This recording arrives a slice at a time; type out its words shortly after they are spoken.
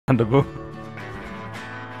understandable.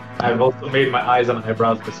 I've also made my eyes and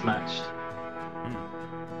eyebrows mismatched.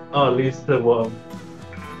 Oh, at least the worm.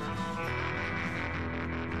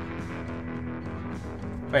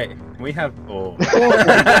 Wait, we have four.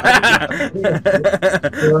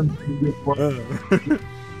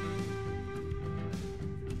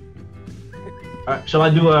 Shall I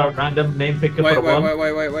do a random name picker for the worm?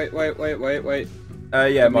 Wait.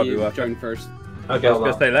 Yeah, it might be worth join it. first. Okay, I was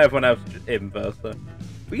gonna say let everyone else in first though.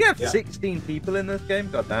 We have Yeah. 16 people in this game.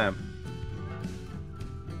 God damn.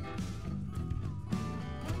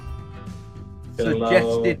 Hello.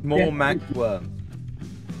 Suggested more Max worms.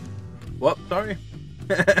 What? Sorry.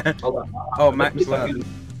 Hold on. Oh, Max worms.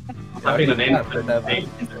 Typing the name.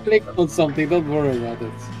 Click on something, don't worry about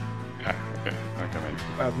it. Yeah, okay, mate.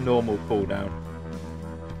 I have normal cooldown.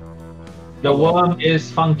 The worm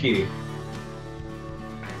is funky.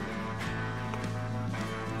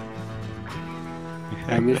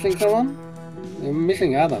 I'm missing someone? I'm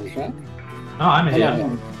missing Adams, right? Oh, I'm Oh, here.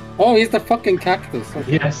 no. Oh, he's the fucking cactus.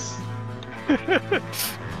 Okay. Yes. Okay,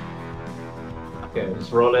 it's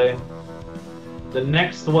rolling. The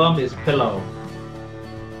next worm is Pillow.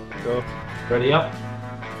 Go. Ready up?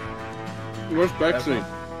 Where's Bexley?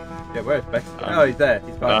 Yeah, where's Bex? Oh, he's there.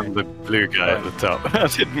 He's behind I'm me. the blue guy at the top. I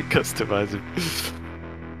didn't customize him.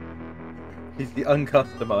 He's the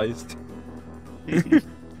uncustomized.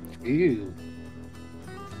 Ew.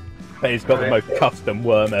 But he's got the most custom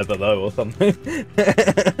worm ever, though, or something.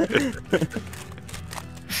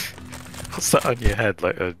 What's that on your head?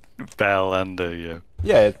 Like a bell and a...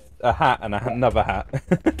 Yeah, it's a hat and another hat.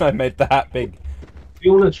 I made the hat big.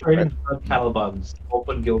 Fuel the train of Calibuns.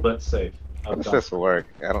 Open Gilbert's safe. How does this work?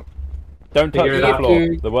 I don't. Don't touch Figure it the out. floor.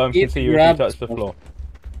 The worm can It see you if you grabs touch the stuff. floor.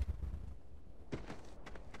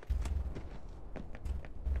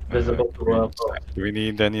 Visible to worm. Do we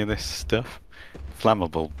need any of this stuff?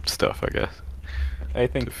 Flammable stuff, I guess.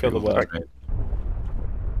 Anything to kill the fuel worm. train.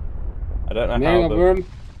 I don't know Name how a the worm.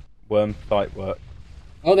 worm site works.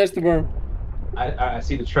 Oh, there's the worm. I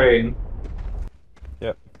see the train.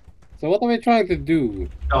 So what are we trying to do?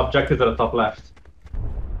 The objective at the top left.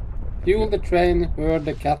 Fuel the train, herd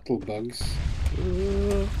the cattle bugs.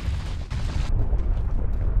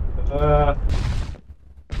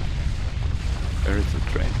 Where is the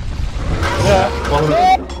train? Follow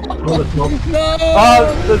the smoke. No!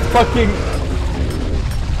 Oh, there's fucking...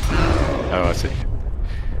 Oh, I see.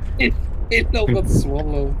 It all got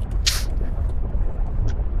swallowed.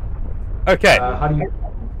 Okay, How do you?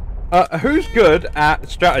 who's good at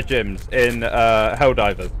stratagems in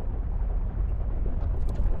Helldivers?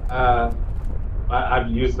 I've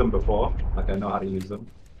used them before. Like I know how to use them.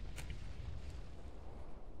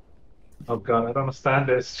 Oh god, I don't understand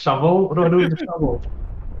this. Shovel? What do I do with the shovel?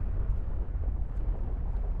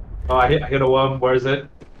 Oh, I hit a worm. Where is it?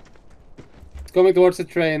 It's coming towards the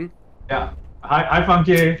train. Yeah. Hi,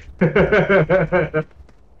 Funky.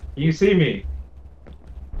 You see me?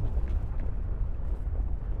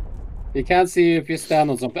 You can't see if you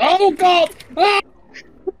stand on something. Oh god! Ah!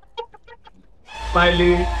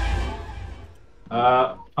 Slightly.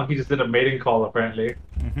 Funky just did a mating call apparently.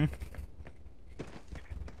 Mm-hmm.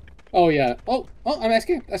 Oh yeah. Oh, I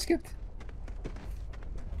escaped.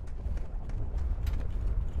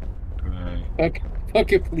 Right.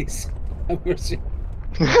 Okay, please. Have mercy.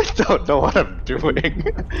 I don't know what I'm doing.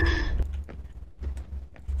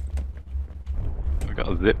 We've got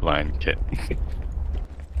a zipline kit.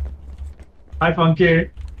 Hi, Funky.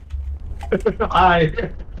 Hi.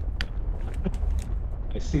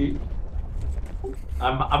 I see.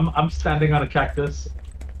 I'm standing on a cactus.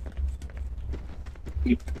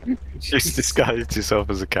 Just disguised yourself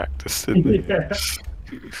as a cactus, didn't you? Yeah.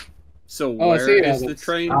 Oh, So I where see is how the that's-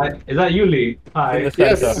 train? Hi. Is that you, Lee? Hi. In the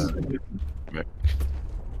Yes. center.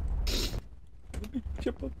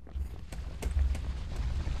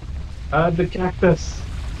 The cactus.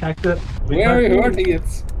 Cactus. We Where are got- you hurting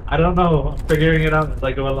it? I don't know. I'm figuring it out as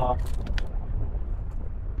I go along.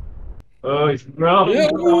 Oh, he's bro. Yeah.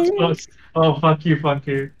 That was close. Oh, fuck you,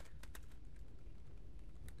 Funky.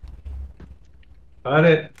 Got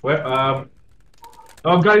it. Where? Oh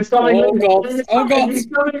god, he's coming. Oh, God. He's Oh, coming, God. he's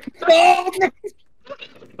coming.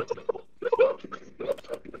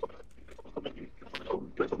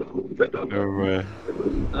 No,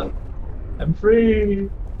 I'm free.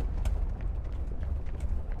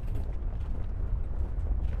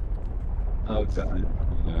 Oh god.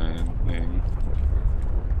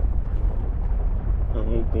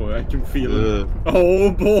 Oh boy, I can feel it. uh,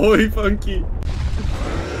 Oh boy, Funky.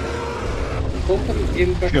 Open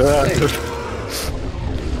Gilbert uh,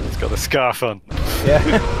 safe. It's got the scarf on. Yeah.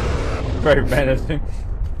 Very menacing.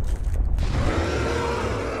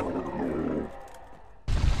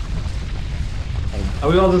 Are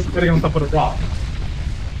we all just getting on top of the rock?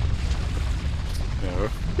 No.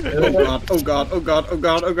 Oh god, oh god, oh god, oh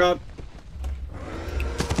god, oh god.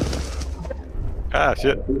 Ah,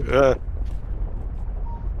 shit.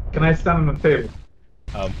 Can I stand on the table?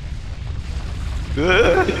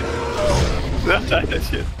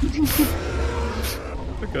 Shit.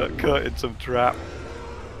 I got caught in some trap.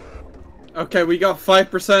 Okay, we got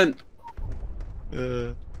 5%.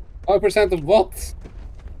 5% of what?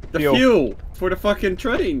 The Fuel. fuel for the fucking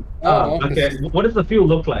train. Oh, Okay. What does the fuel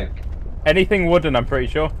look like? Anything wooden, I'm pretty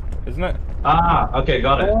sure, isn't it? Ah, okay,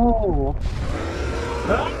 got it. Oh.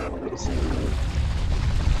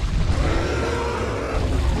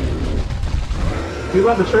 Fuel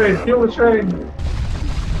on the train, fuel the train.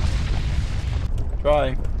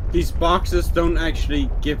 Trying. These boxes don't actually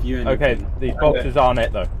give you anything. Okay, these boxes aren't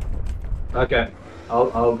it though. Okay,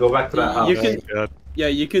 I'll go back to that house. You can, God. yeah,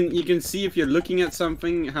 you can see if you're looking at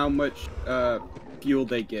something how much fuel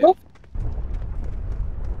they give. Oh.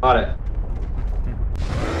 Got it.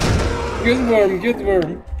 Good worm, good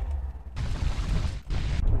worm.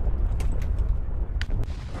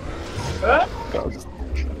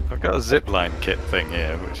 I've got a zipline kit thing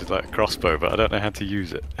here, which is like a crossbow, but I don't know how to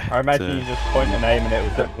use it. I imagine you just point and aim and it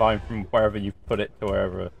will zip line from wherever you put it to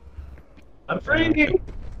wherever. I'm free. It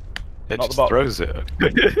Not the just box. throws it.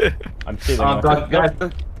 I'm stealing Oh myself.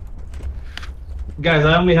 god, guys,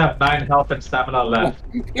 I only have 9 health and stamina left.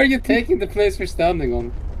 Are you taking the place we're standing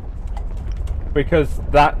on? Because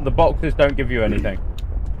the boxes don't give you anything.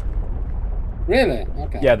 Really?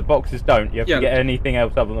 Okay. Yeah, the boxes don't. You have Yeah. to get anything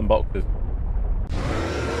else other than boxes.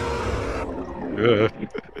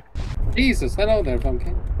 Jesus, hello there,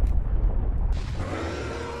 Funky.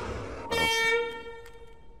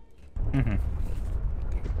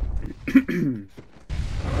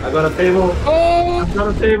 I got a table. Oh! I've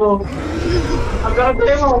got a table. I've got a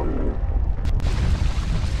table.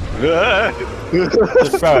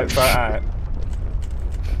 Just throw it out.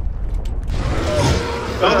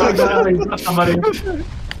 Oh my god, I got somebody.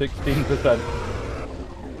 16%.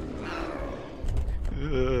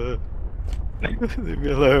 Leave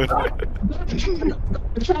me alone.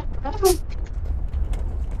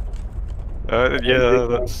 Yeah,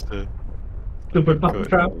 that's Super pump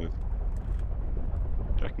trap.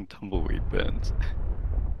 Jack and tumbleweed burns.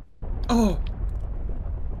 Oh.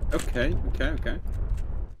 Okay, okay, okay.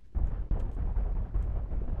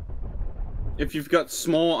 If you've got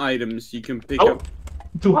small items, you can pick Oh, up,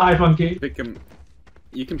 too high, Funky. pick them.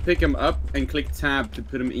 You can pick them up and click tab to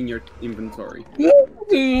put them in your inventory.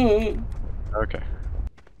 Okay.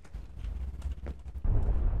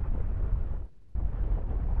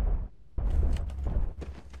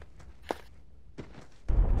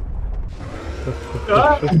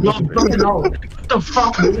 Ah, no, what the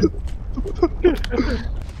fuck, dude?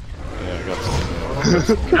 Yeah, I got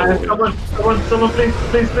some. Guys, someone, please.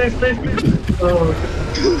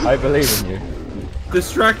 Oh, I believe in you.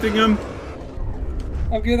 Distracting them.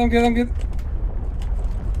 I'm good.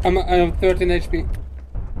 I have 13 HP.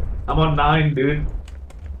 I'm on 9, dude.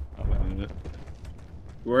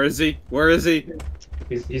 Where is he? Where is he?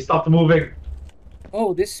 He stopped moving.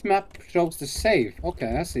 Oh, this map shows the save.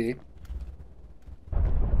 Okay, I see.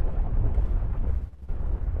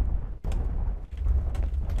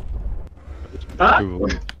 Huh? Cool.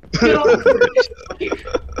 Get off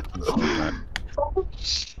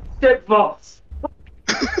Shit, boss.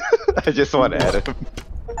 I just want to edit him.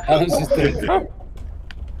 I was just doing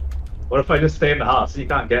What if I just stay in the house? You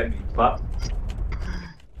can't get me. Fuck.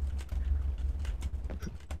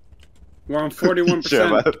 We're on 41%. Sure,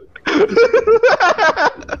 man.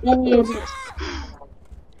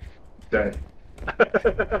 Okay.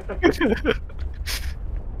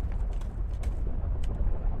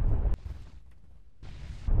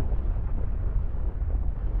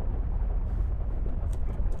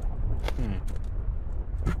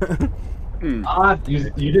 Ah, you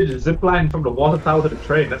did a zip line from the water tower to the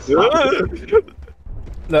train. That's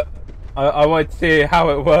Look, I wanted to see how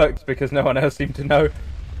it works because no one else seemed to know.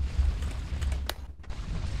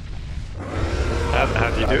 How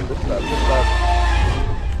do you do it?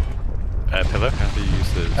 Pillow? How do you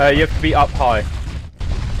use this? You have to be up high.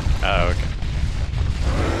 Oh, okay.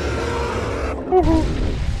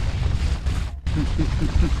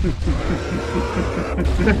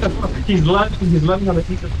 he's landing on the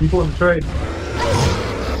feet of people on the train.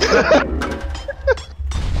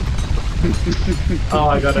 Oh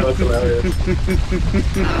my god, that was hilarious.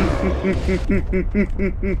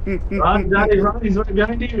 Run, Daddy, run, he's right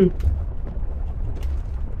behind you.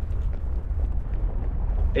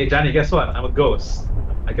 Hey, Danny, guess what? I'm a ghost.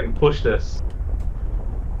 I can push this.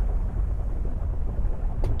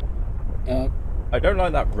 I don't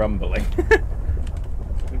like that rumbling.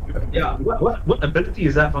 Yeah, what ability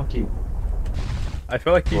is that, Funky? I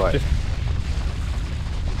feel like he's What? just...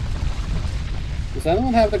 Does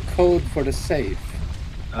anyone have the code for the safe?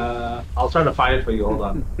 I'll try to find it for you, hold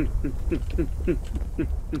on.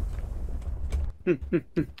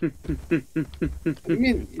 I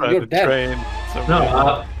mean, By you're the dead. train. No,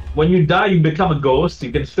 somewhere. when you die, you become a ghost.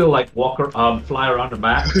 You can still like walk or fly around the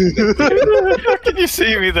map. How can you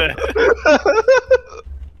see me there?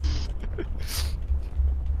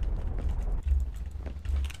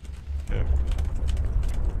 Yeah.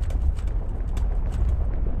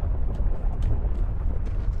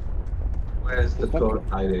 Where's the code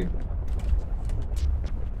hiding?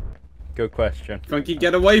 Good question. Funky,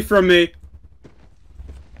 get away from me!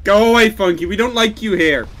 Go away, Funky. We don't like you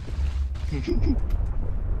here.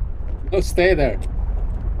 No, stay there.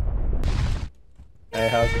 Hey,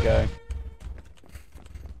 how's it going?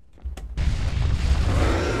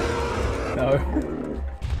 No.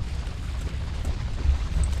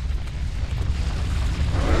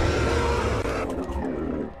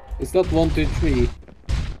 It's not 1, 2, 3.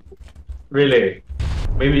 Really?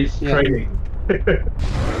 Maybe it's Yeah. training.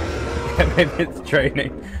 Yeah, maybe it's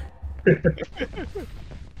training.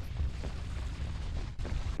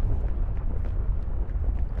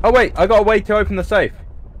 Oh wait, I got a way to open the safe.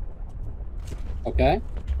 Okay.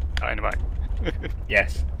 Dynamite.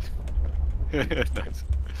 Yes. Nice.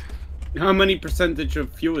 How many percentage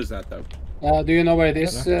of fuel is that, though? Do you know where it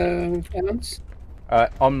is, Clemens?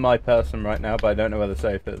 On my person right now, but I don't know where the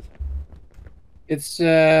safe is. It's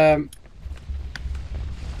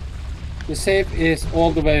the safe is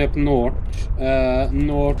all the way up north.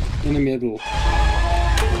 North in the middle.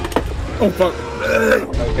 Oh, fuck.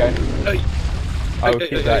 Okay. I will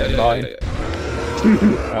keep that in mind.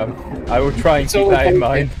 I will try and It's keep all that in okay.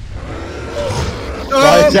 mind. Oh!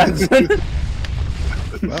 Right, Jansen.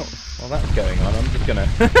 well, that's going on. I'm just gonna.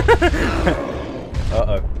 Uh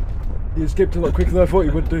oh. You escaped a lot quicker than I thought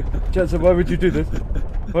you would do. Jansen, why would you do this?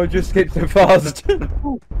 Why would you escape so fast?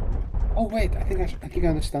 Oh wait, I think I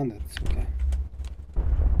understand it. Okay.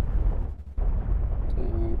 So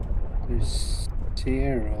there's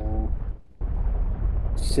 0,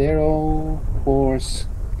 4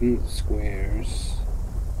 squares.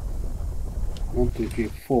 1, 2, 3,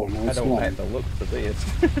 4. No, I it's don't 1. like the looks of this.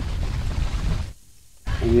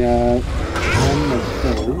 And we have one of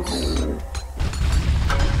those.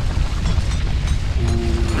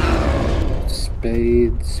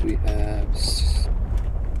 Spades. We have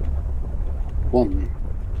 1.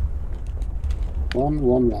 1,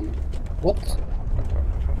 1, 1. What?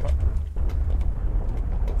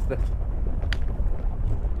 What's this?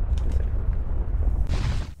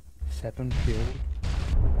 Is it 7 fuel?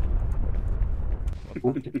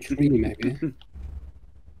 1, 2, 3 maybe.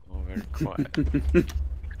 Oh, very quiet.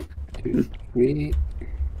 2, 3.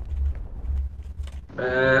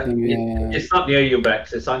 It's not near you,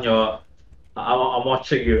 Bex. It's on your. I'm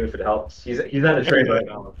watching you if it helps. He's at a train right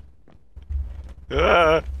now.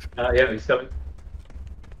 Ah! Yeah, he's coming.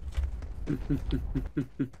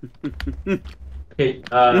 Okay,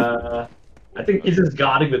 I think he's just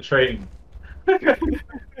guarding the train.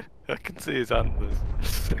 I can see his antlers.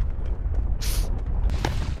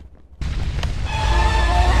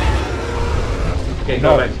 Okay,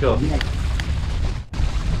 No. go, Bex, go.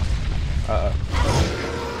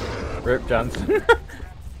 Uh-oh. Rip Jansen.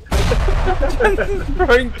 Jansen's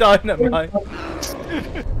throwing dynamite.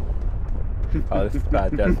 Oh, this is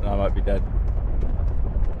bad, Jansen. I might be dead.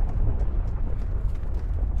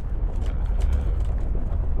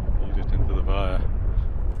 Eat it into the fire.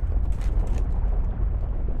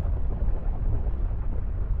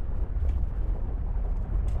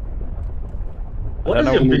 What I is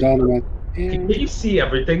don't your And the vision? dynamite. Can you see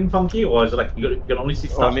everything, Funky, or is it like you can only see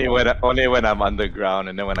stuff? Only when I'm underground,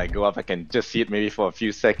 and then when I go up, I can just see it maybe for a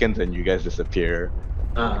few seconds, and you guys disappear.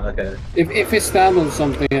 Ah, okay. If we stand on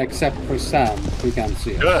something except for sand, we can't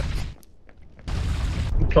see it. Ah!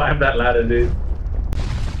 Climb that ladder, dude.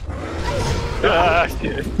 Ah,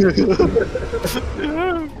 shit.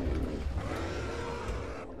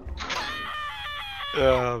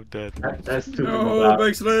 Oh, I'm dead. That's too No, much.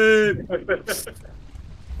 backslip!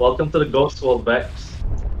 Welcome to the Ghost World, Bex.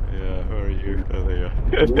 Yeah, where are you? Oh, there you are.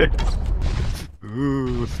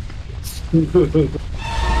 Ooh.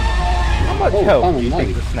 How much Oh, health oh, do you think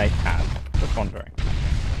nice. the snake has? Just wondering.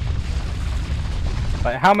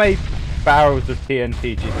 Like, how many barrels of TNT do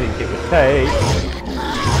you think it would take?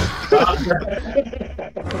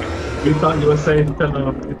 We thought you were saying, we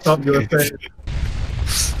thought you were saying.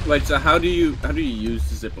 Wait, so how do you use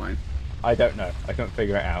the zipline? I don't know. I couldn't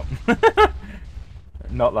figure it out.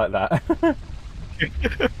 Not like that.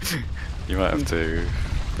 You might have to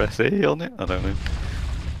press E on it. I don't know.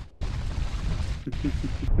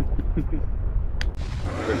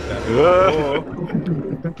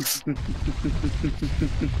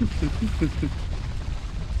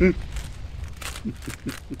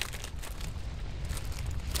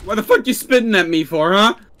 What the fuck you spitting at me for,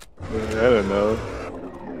 huh? I don't know.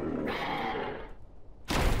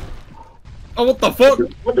 Oh, what the fuck?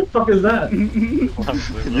 What the fuck is that?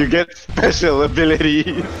 You get special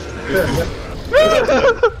abilities.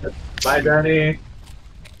 Bye, Danny.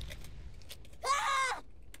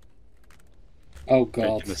 Oh You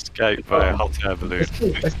god. can escape by a hot air balloon.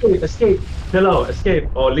 Escape. Pillow, escape.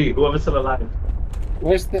 Or Lee, whoever's still alive.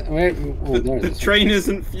 Where's the where? Oh, there it The is. train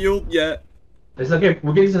isn't fueled yet. It's okay.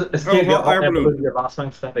 We're going to escape Oh, your hot air air balloon. balloon, your last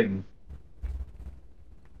man standing.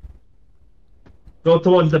 Go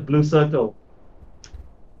towards the blue circle.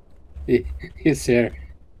 He's here.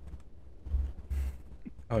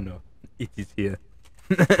 Oh no, it is here.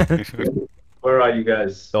 Where are you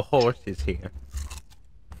guys? The horse is here.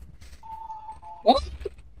 What?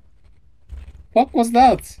 What was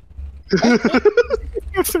that?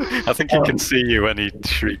 I think he can see you when he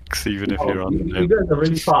shrieks, even if you're on You guys are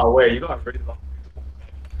really far away. You got really long.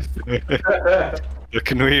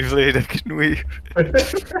 Look and weave, Lee, look and weave.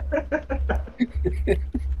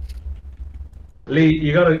 Lee,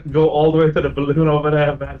 you gotta go all the way to the balloon over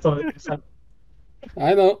there, man.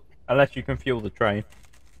 I know. Unless you can fuel the train.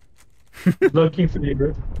 Looking for you.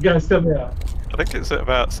 You guys come here. I think it's at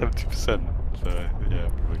about 70%, so yeah,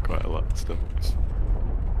 probably quite a lot still.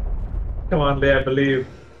 Come on, Lee, I believe.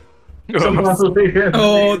 Come on, Lee.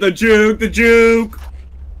 Oh, the juke, the juke!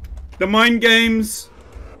 The mind games!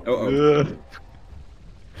 Oh.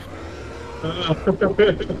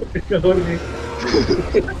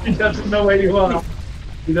 He doesn't know where you are.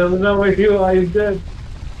 He doesn't know where you are. He's dead.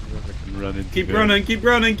 Keep running, keep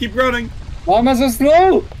running, keep running! Why am I so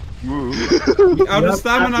slow? Out of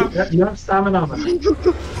stamina! You have stamina, man.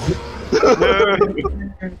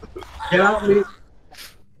 Get out, Lee.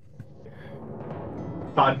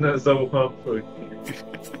 Partners over food.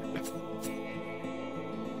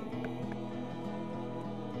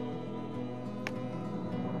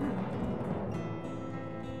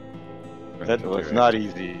 That was not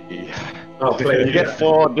easy. Oh, play You get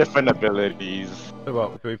 4 different abilities. So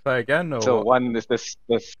what? Do we play again or? So what? one is the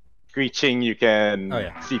screeching. You can Oh,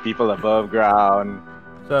 yeah. see people above ground.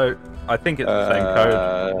 So I think it's the same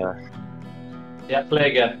code. Yeah, play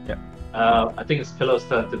again. Yeah. I think it's Pillow's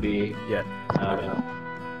turn to be. Yeah.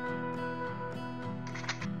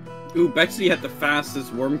 Ooh, Bexley had the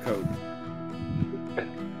fastest worm code.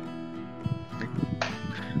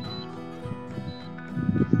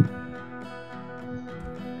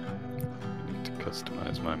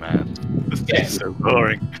 Customize my man. This is so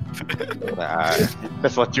boring. Nah,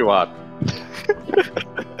 that's what you want.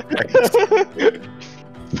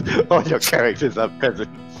 All your characters are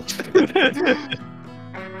peasants.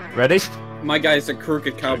 Ready? My guy's a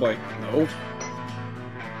crooked cowboy. No.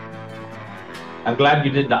 I'm glad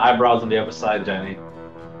you did the eyebrows on the other side, Jenny.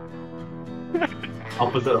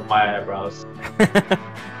 Opposite of my eyebrows.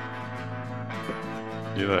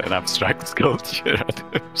 You're like an abstract sculpture.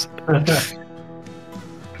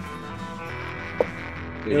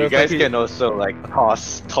 You guys can also like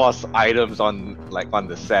toss items on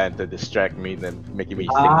the sand to distract me, and then making me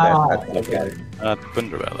think that. Okay. I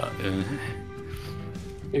wonder about that. Yeah.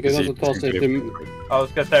 You can also toss it to. I was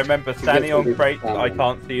gonna say, remember, standing on really crates, stand I on.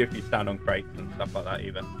 can't see if you stand on crates and stuff like that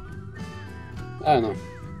either. I don't know.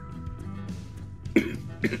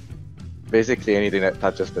 Basically, anything that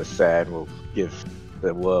touches the sand will give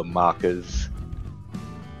the worm markers.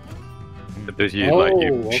 But does you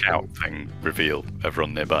okay. shout thing reveal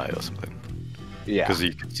everyone nearby or something? Yeah. Because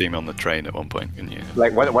you could see me on the train at one point, and you.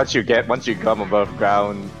 Like once you come above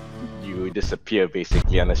ground, you disappear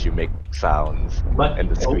basically unless you make sounds, But and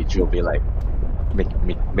the screech will be like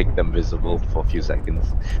make them visible for a few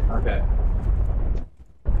seconds. Okay.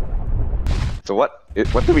 So what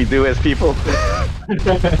do we do as people? We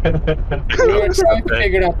were trying to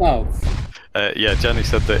figure that out. Yeah, Jenny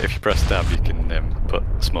said that if you press tab, you can put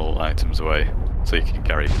small items away, so you can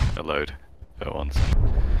carry a load at once.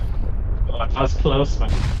 Oh, that was close, man.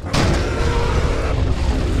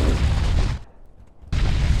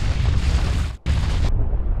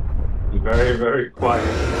 Be very, very quiet.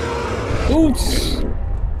 Oops!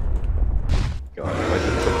 God, why is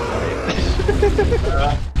it so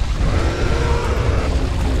quiet?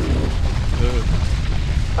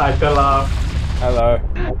 Hi, Pillow. Hello.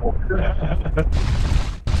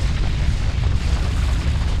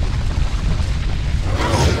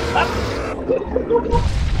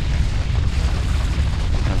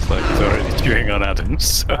 on Adams,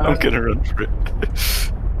 so I'm gonna run for it.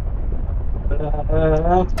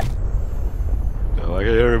 Oh, I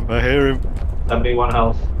hear him, I hear him. 71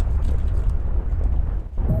 health.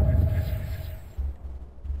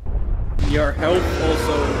 Your health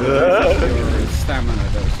also reduces your stamina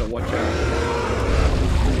though, so watch out.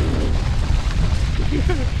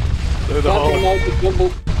 So the Talking whole... about the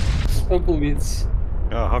double wheels.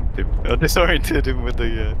 Oh, I humped him. I disoriented him with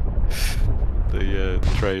the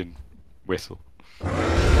train whistle.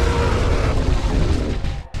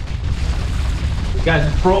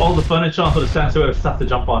 Guys, throw all the furniture onto the stand so we have to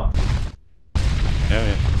jump on.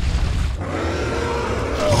 Yeah.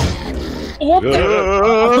 What the?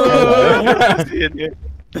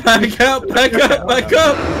 Back up! Back up! Back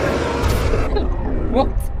up! What?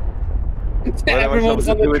 Everyone's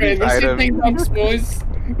on the doing train. these We're items? sitting ducks, boys.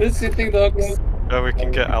 We're sitting ducks. Oh, we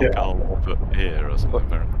can get alcohol put here or something.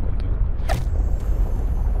 Apparently.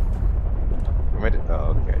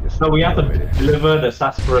 Oh, okay. Just So we have to deliver the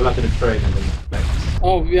sarsaparilla to the train and then next.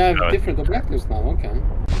 Oh, we have Alright. different objectives now. Okay.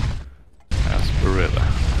 Sarsaparilla. I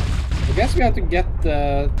guess we have to get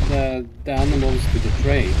the animals to the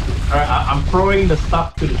train. Alright, I'm throwing the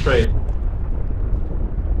stuff to the train.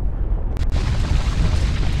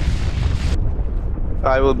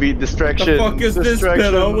 I will be What distraction. the fuck is this,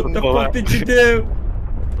 distraction. Pillow? What the fuck did you do?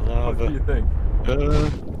 What do you think?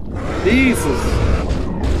 Jesus!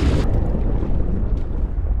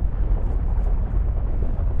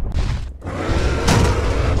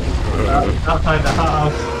 Outside the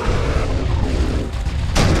house.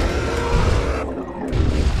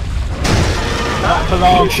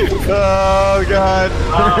 Oh god.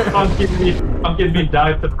 Pumpkin meat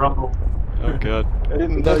died to the rubble. Oh god. I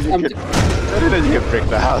didn't know you could. I didn't know you could break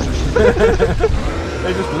the house.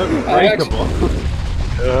 They just look breakable.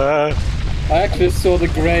 I actually saw the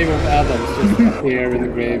grave of Adams just appear in the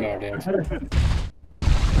graveyard there.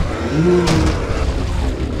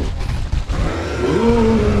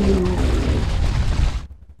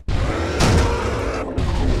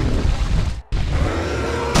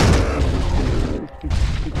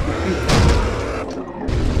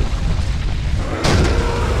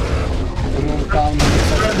 Come on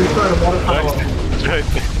down. Destroy the water tower.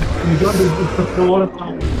 You got to destroy the water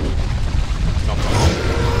tower.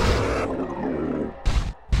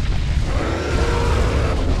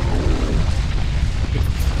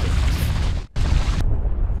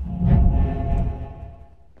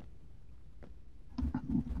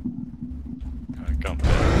 I can't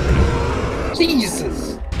bear it.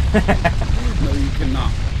 Jesus! No, you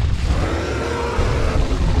cannot.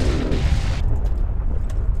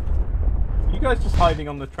 You guys just hiding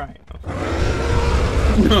on the train?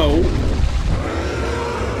 No.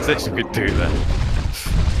 This could do that.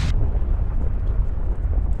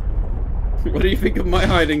 What do you think of my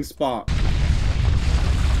hiding spot?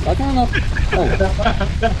 I don't know. Oh,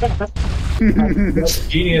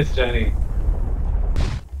 Genius, Jenny.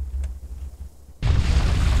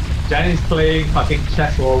 Jenny's playing fucking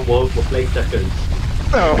chess or wolf or playing checkers.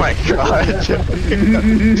 Oh my god.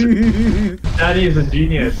 Jenny is a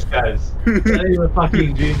genius, guys. Jenny is a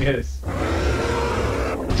fucking genius.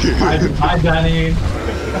 Hi, Jenny.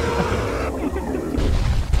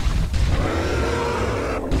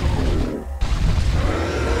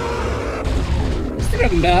 is there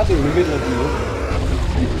another in the middle of the room?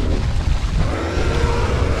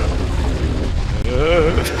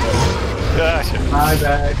 Hi,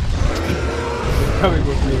 Jack. Coming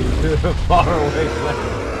with me to a faraway place.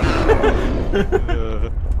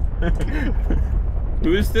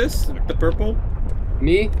 Who is this? The purple?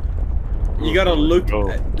 Me? You gotta look.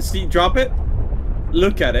 Oh. See, drop it.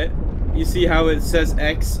 Look at it. You see how it says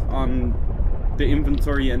X on the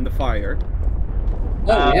inventory and the fire.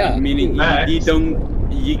 Oh, yeah. Meaning you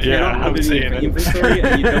don't, you cannot I'm put it in seeing your it. inventory,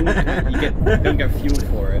 and don't get fuel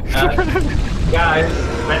for it. Guys,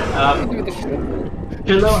 With the shovel.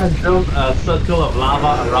 Kilo has built a circle of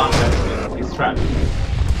lava around him. He's trapped.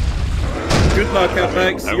 Good luck,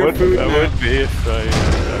 Apex. I Your would, food I now. would be if I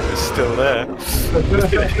was still there.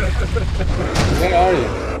 Where are you?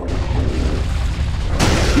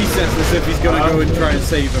 He says as if he's gonna go and try and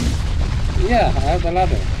save him. Yeah, I have the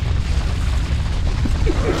ladder.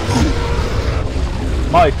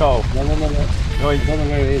 Michael! No. I don't know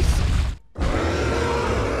where it is.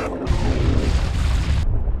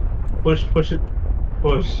 Push it.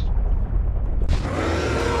 Push.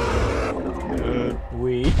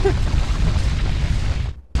 We.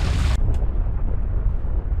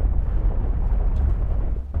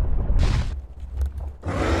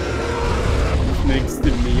 Next to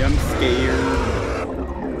me, I'm scared.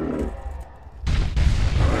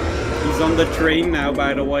 He's on the train now,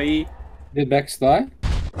 by the way. Did Bex die?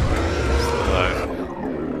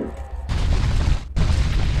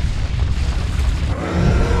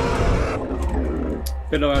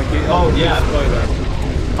 Still alive. Oh yeah.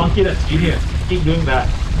 Funky, that's genius. Keep doing that.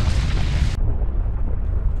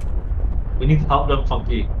 We need to help them,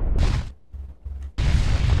 Funky.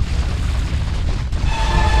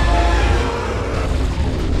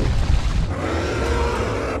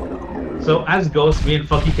 So as Ghost, me and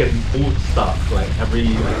Funky can move stuff like every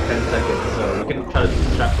 10 seconds, so we can try to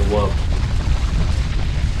distract the world.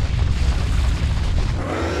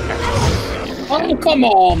 Oh, come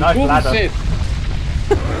on! Nice ladder. Bullshit!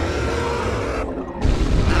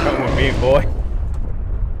 Come with me, boy.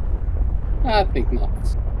 I think not.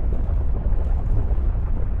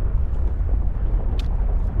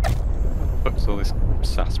 What's all this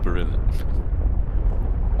sarsaparilla?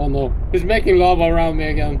 Oh no, he's making lava around me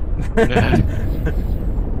again.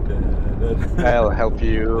 I'll help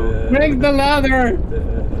you. Bring the ladder!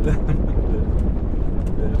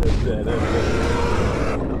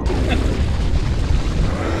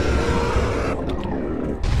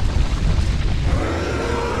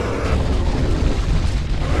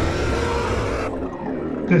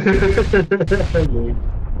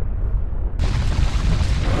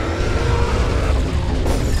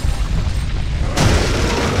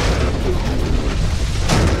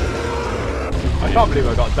 I can't believe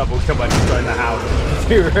I got a double kill by destroying the house.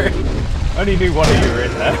 You were in. Only knew one of you were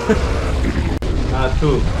in there.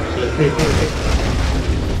 Two, actually.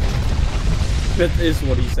 That is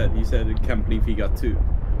what he said. He said, I can't believe he got 2.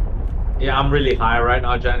 Yeah, I'm really high right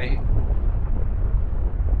now, Johnny.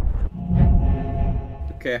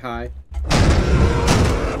 Okay, hi.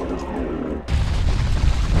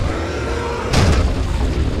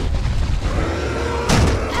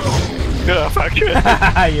 Oh, fuck you. You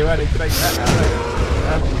weren't expecting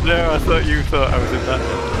that, No, I thought you thought I was in that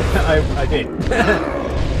I did.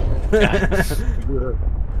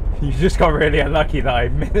 You just got really unlucky that I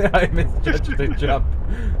misjudged the jump.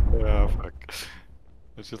 one. Oh, fuck.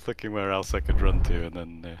 I was just looking where else I could run to, and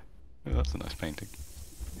then... oh, that's a nice painting.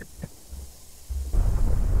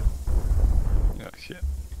 Oh, shit.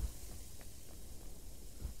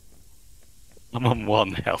 I'm on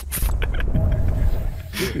 1 health.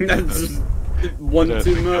 That's one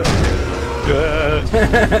too much.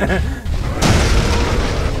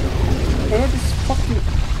 Where is this fucking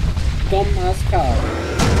dumbass cow?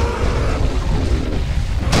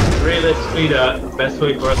 Realistically, the best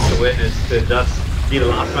way for us to win is to just be the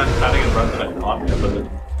last man standing and run to that partner with it.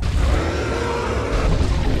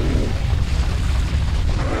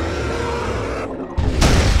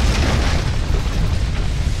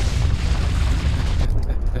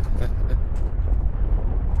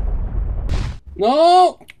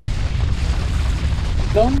 No!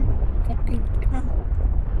 Dumb fucking cow.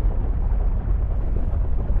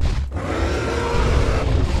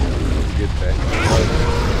 Good thing.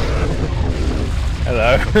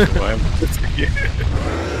 Hello.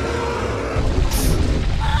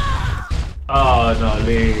 Oh no,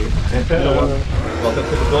 Lee. Welcome to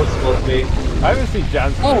the Ghost Squad, Lee. I haven't seen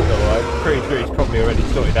Jan's though. I'm pretty sure he's probably already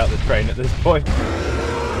sorted out the train at this point.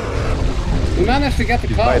 We managed to get the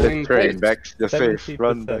He's cow by the in train, place. Bex. You're safe.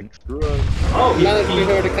 Run, 70%. Bex. Run. Oh, We managed to you,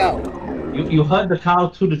 hear the cow. you heard the cow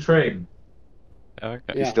to the train. Okay.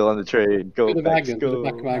 Yeah. He's still on the train. Go, To the Bex. wagon, to the Go.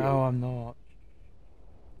 back wagon. No, I'm not.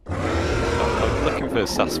 I'm looking for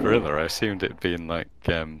sarsaparilla. I assumed it'd been like...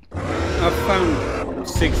 I've found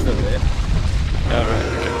 6 of it. Oh, right,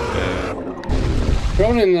 okay.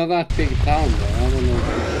 Probably not that big town though, I don't know.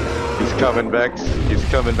 He's coming, Bex. He's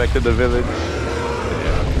coming back to the village.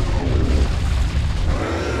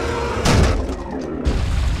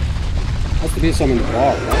 Has to be some in the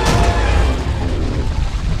bar, right?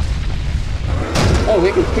 Oh,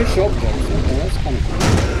 we can push objects. Okay, that's kind of cool.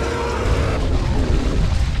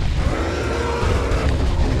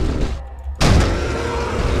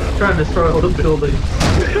 Trying to destroy all the buildings.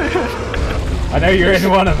 I know you're in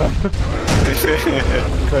one of them.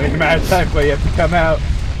 It's only a matter of time before you have to come out.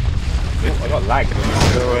 Oh, I got lag.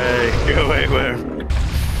 Go away, where?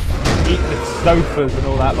 Eat the sofas and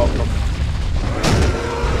all that lot from them.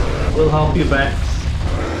 We'll help you, Bex.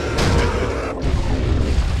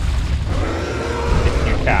 If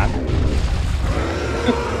you can.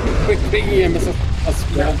 We're bringing him as a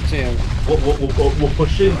small chair. We'll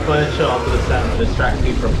push in furniture onto the sand to distract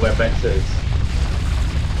you from where Bex is.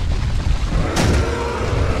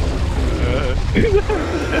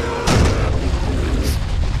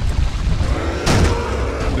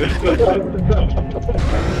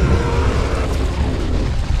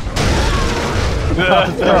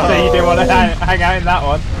 So you didn't want to hang out in that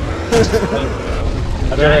one.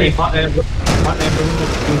 Johnny, hot air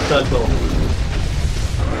balloon in circle.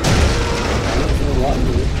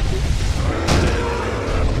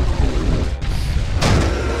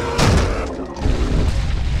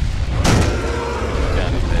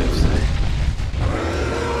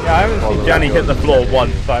 Yeah, I haven't seen Johnny hit the floor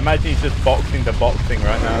once, so I imagine he's just boxing to boxing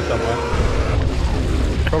right now somewhere.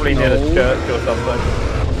 Probably near the church or something.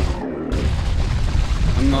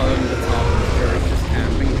 I'm not on the top of the church, just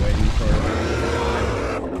camping, waiting for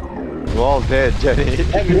everyone to die. We're all dead, Jenny.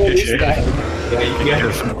 Everyone's dead. Yeah, you get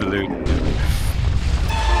it. Some balloon.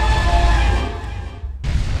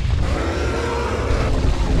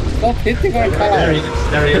 Stop hitting our There he car.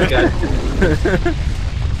 is, there he is, guys.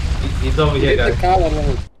 He's over here, Hit the guys. car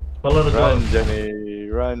alone. Follow the Run, ghost. Jenny.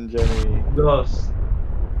 Run, Jenny. Ghost.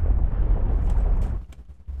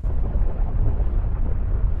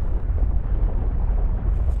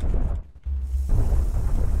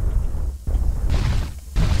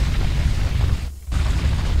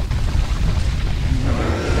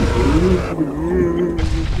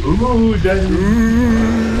 Ooh, Jenny.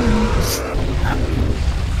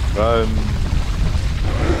 Run.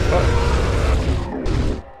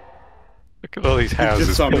 Look at all these He houses.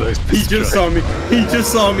 just saw me. with those He just saw me. He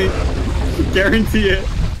just saw me. Guarantee it.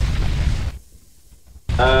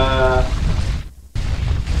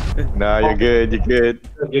 Nah, you're good. You're good.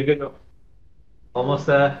 You're good. Almost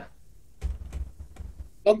there.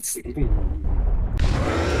 Don't.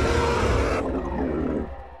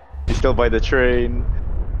 You're still by the train.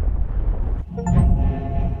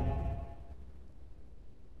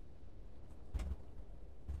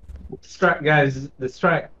 Distract, guys.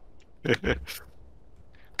 Distract.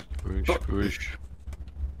 Push, push.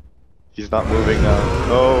 He's not moving now.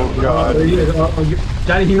 Oh god.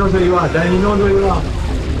 Johnny, he knows where you are. Johnny, he knows where you are.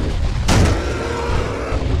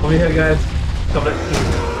 Over here, guys. Come, let's see.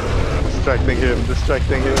 Distracting him.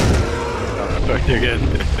 Distracting him. I'm trying again.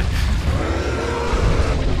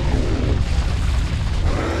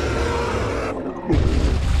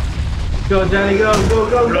 Go, Johnny, go, go,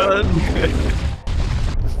 go, go. Run!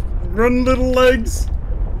 Run, little legs.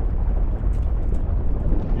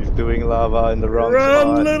 He's doing lava in the wrong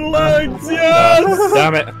Run, spot. little legs. Yes.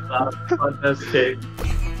 Damn it! Fantastic.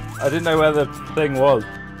 I didn't know where the thing was.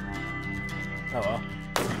 Oh well.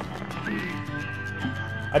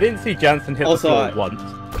 I didn't see Jansen hit Also, the floor once.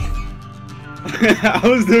 I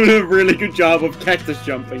was doing a really good job of cactus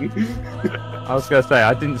jumping. I was gonna say,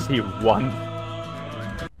 I didn't see one.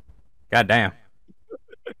 God damn.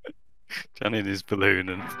 Johnny and his balloon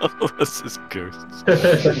and all this is ghosts.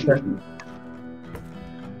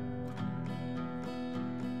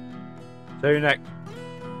 So next.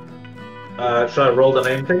 Should I roll the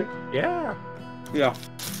name thing? Yeah. Yeah.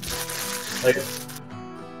 Like,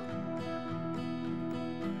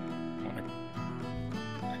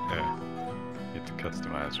 Yeah. You have to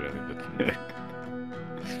customize really,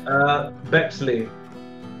 but Bexley.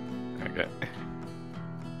 okay.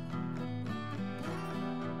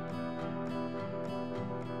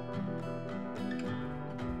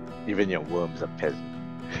 Even your worm's a peasant.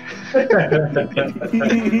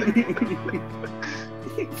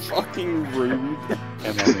 Fucking rude.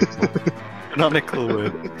 Canonical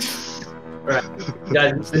word. Right.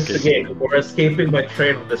 Guys, this is the game. We're escaping by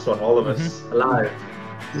train on this one, all of us. Alive.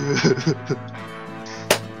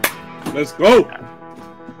 Let's go.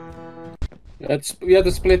 We have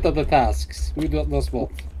to split up the tasks. Who does what?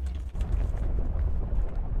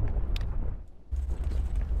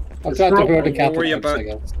 I'll try to burn the Don't worry catapults, about- I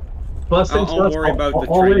guess. First things I'll first, worry about the train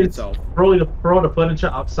always itself. throw the furniture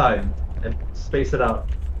outside and space it out.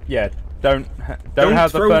 Yeah. Don't Don't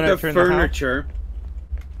have the throw furniture in the house. furniture.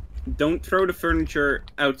 Don't throw the furniture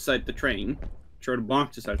outside the train. Throw the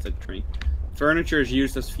boxes outside the train. Furniture is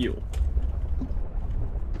used as fuel.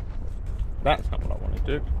 That's not what I want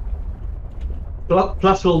to do.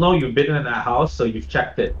 Plus, we'll know you've been in that house, so you've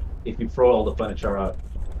checked it. If you throw all the furniture out.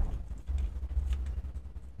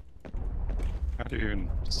 How do you even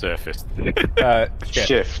surface? Shit.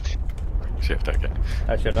 Shift. Shift, okay.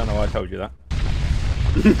 Actually, I don't know why I told you that.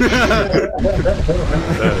 There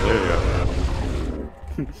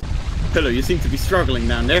you go. Pillow, you seem to be struggling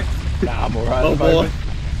down there. Nah, I'm alright. Oh boy.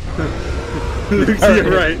 Looks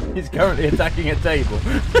you're right. He's currently attacking a table.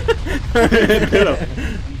 Pillow.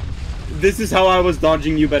 This is how I was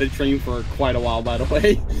dodging you by the train for quite a while, by the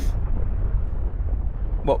way.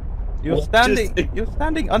 Well, you're Well, standing. just- You're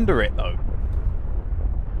standing under it though.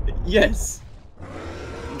 Yes.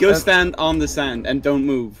 Go stand on the sand and don't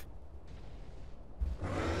move.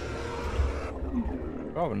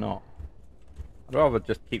 Rather not. I'd rather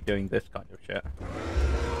just keep doing this kind of shit.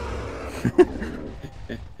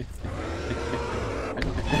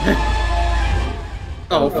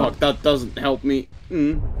 Oh fuck, that doesn't help me.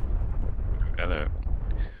 Hello.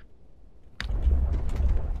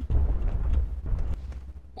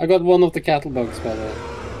 I got one of the cattle bugs, by the way.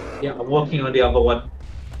 Yeah, I'm working on the other one.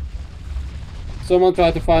 Someone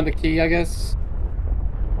tried to find the key, I guess.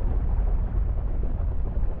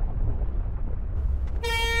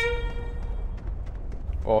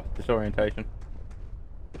 Or disorientation.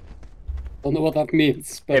 Don't know what that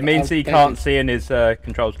means. But It means I'll he take can't it. see and his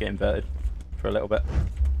controls get inverted for a little bit.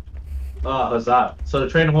 Oh, huzzah. So the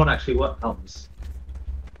train horn actually what helps?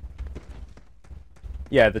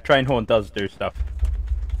 Yeah, the train horn does do stuff.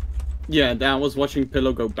 Yeah, that was watching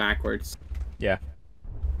Pillow go backwards. Yeah.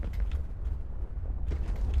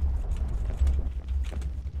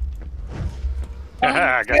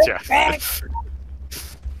 Haha, gotcha.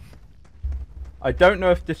 I don't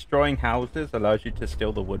know if destroying houses allows you to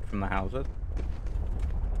steal the wood from the houses.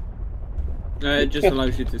 It just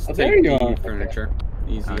allows you to Oh, take there you the are. furniture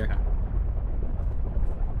easier. Okay.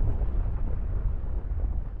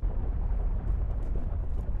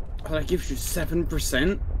 Oh, that gives you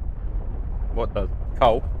 7%? What does?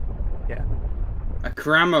 Coal? Yeah. A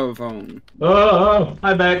gramophone. Oh,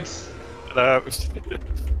 hi, Bex. Hello.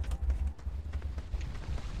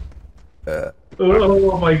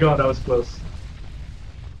 Oh my god, that was close.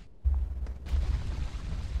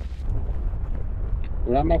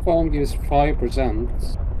 Gramophone gives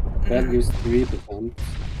 5%. That gives 3%.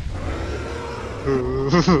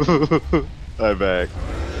 I'm back.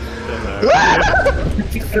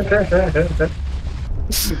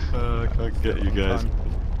 I can't get you guys.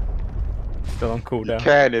 Still on cooldown.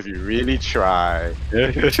 Can if you really try.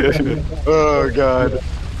 oh Oh god.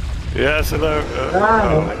 yes, hello.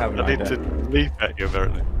 I have an I need idea. to leave at you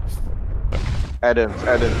apparently. Adams,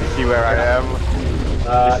 you see where I am?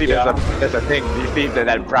 You see yeah. there's a thing. Do you see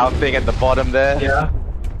that brown thing at the bottom there? Yeah.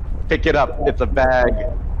 Pick it up. It's a bag.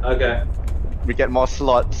 Okay. We get more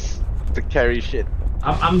slots to carry shit.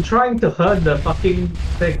 I'm trying to hurt the fucking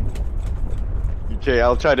thing. Okay,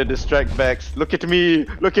 I'll try to distract Bex. Look at me!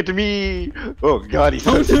 Look at me! Oh god, he's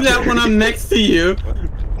Don't so do that when I'm next to you!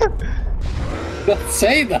 Don't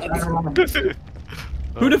say that!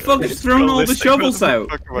 Who the fuck is throwing all the shovels out?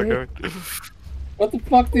 What the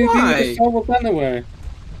fuck do you do with Why? the shovels anywhere?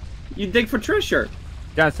 You dig for treasure.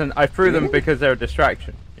 Jansen, I threw them because they're a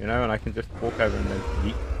distraction, you know, and I can just walk over and then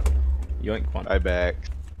yoink one. Hi, Bex.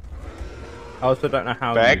 I also don't know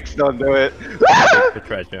how Bex, don't do it! you get the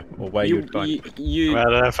treasure or where You, you'd find. you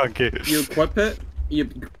Well, funky. you equip it, you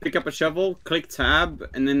pick up a shovel, click tab,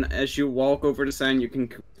 and then as you walk over the sand, you can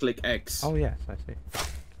click X. Oh yes, I see.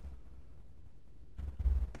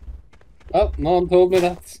 Oh, no one told me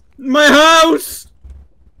that. My house!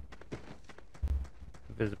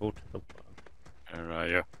 Visible to the world.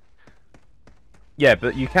 Alright, yeah. Yeah,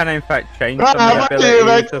 but you can in fact change some of the fuck you, abilities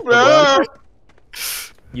Bex! of the worm.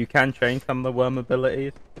 You can change some of the worm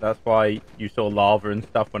abilities. That's why you saw lava and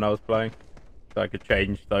stuff when I was playing. So I could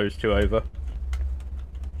change those two over.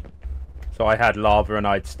 So I had lava and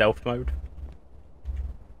I had stealth mode.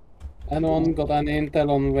 Anyone got any intel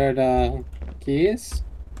on where the key is?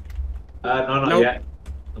 No, not Nope. yet.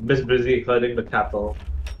 I'm just busy clearing the cattle.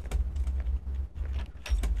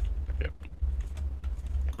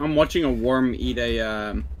 I'm watching a worm eat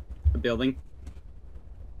a building.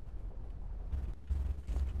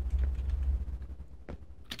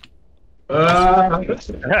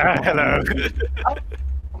 Hello.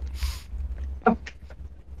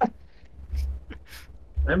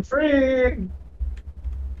 I'm free!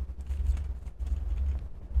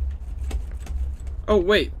 Oh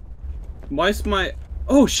wait, why is my...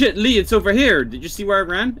 Oh shit, Lee, it's over here. Did you see where I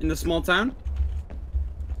ran in the small town?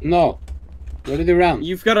 No. Where did you run?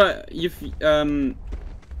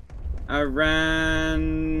 I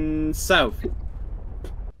ran south.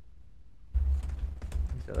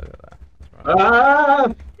 So look at that.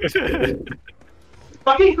 That's right. Ah!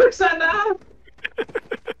 Fucking quicksand now!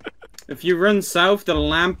 If you run south, the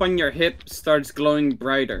lamp on your hip starts glowing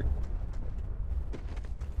brighter.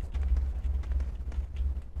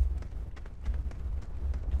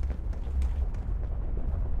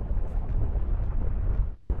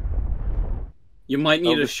 You might need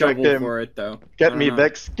I'll a distract shovel him. for it, though. I Get don't me, know.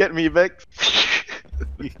 Bex! Get me, Bex!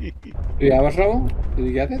 Do you have a shovel? Did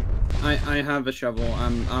you get it? I have a shovel.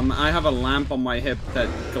 I have a lamp on my hip that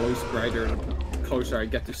glows brighter the closer I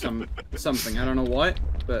get to something. I don't know what,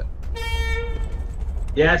 but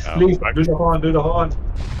Yes, Oh, please, fuck. do the horn, do the horn.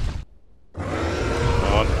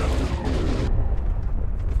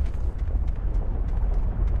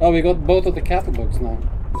 Oh, we got both of the cattle bugs now.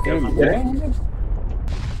 Is there Yeah, more okay. on this?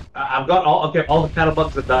 I've got all, okay, all the cattle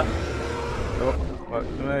bugs are done. Oh, works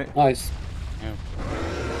for me. Nice.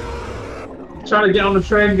 trying to get on the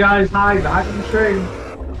train, guys. Hide on the train.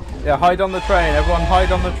 Yeah, hide on the train. Everyone hide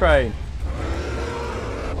on the train.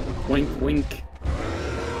 Wink, wink.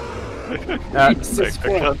 Jesus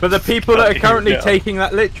Christ. For the people that are currently taking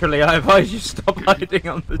that literally, I advise you stop hiding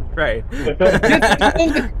on the train.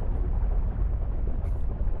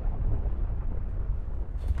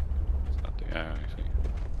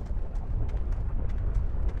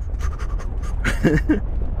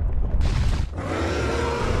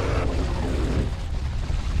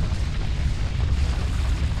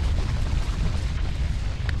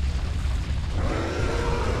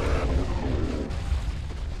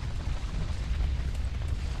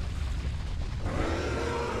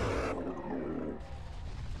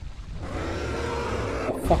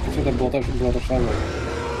 Fuck is with the blood shovel?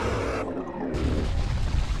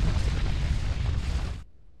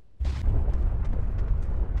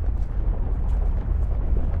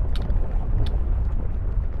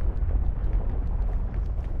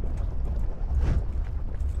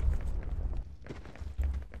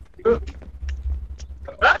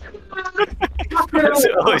 It's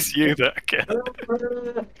always you that can.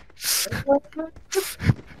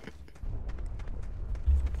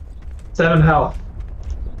 7 health.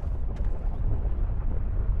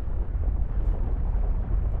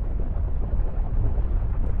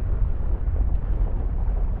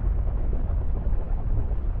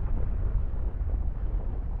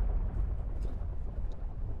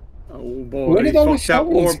 Oh boy, Where did all the fuck that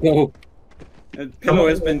shovels orb. go? Pillow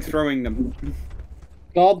has been throwing them.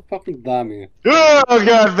 God fucking damn you. Oh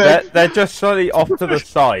god, man. They're just slightly off to the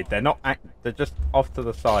side. They're not. They're just off to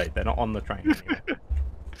the side. They're not on the train anymore.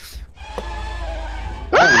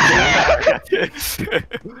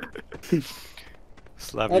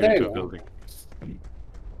 Slap Oh, you there into you a go. building.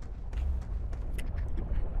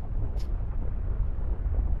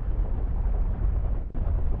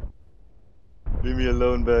 Leave me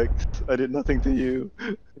alone, Vex. I did nothing to you.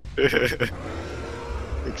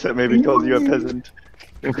 Except maybe call you a peasant.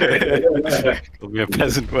 Call me a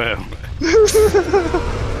peasant whale.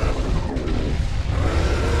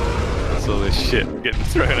 That's all this shit getting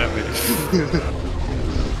thrown at me.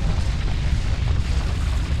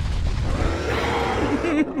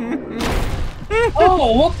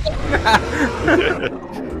 Oh, what the?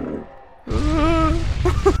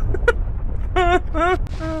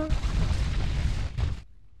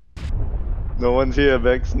 No one's here,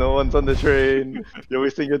 Vex. No one's on the train. You're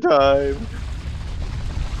wasting your time.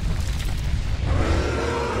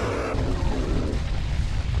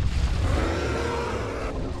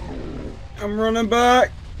 I'm running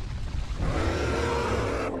back.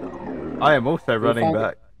 I am also running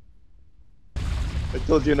back. I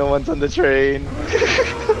told you no one's on the train.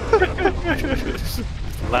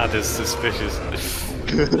 Lad is suspicious.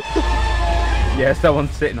 Yeah,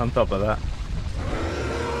 someone's sitting on top of that.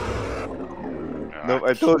 Nope,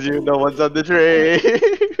 I told you no one's on the train.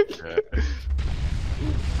 Yeah.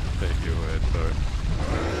 Take your word for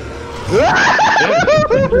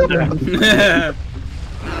it.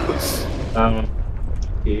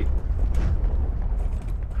 Okay.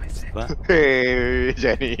 Hey,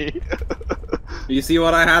 Jenny. You see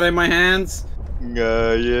what I had in my hands?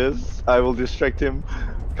 Yes, I will distract him.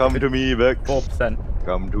 Come to me, Vex. 4%.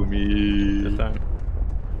 Come to me. Just saying.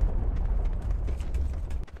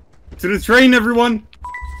 To the train, everyone!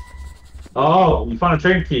 Oh, you found a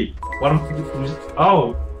train key. Why don't you just...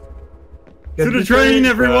 Oh. To the train,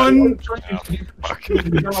 everyone! You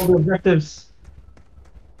got all the objectives.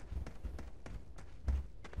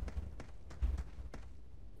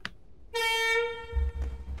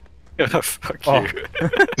 Oh, fuck Oh. you.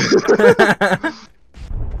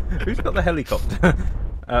 Who's got the helicopter?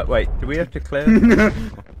 Wait, do we have to clear?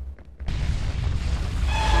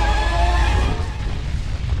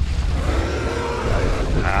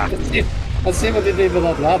 Let's see what they did with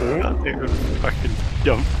that ladder. Can't even fucking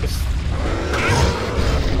jump.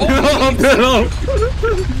 Oh, Pillow!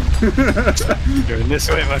 Going this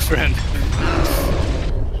way, my friend.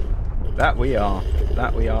 That we are.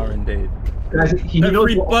 That we are indeed. Guys, he knows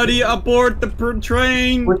what- Everybody aboard the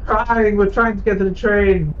train! We're trying to get to the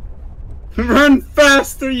train. Run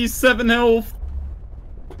faster, you 7 health!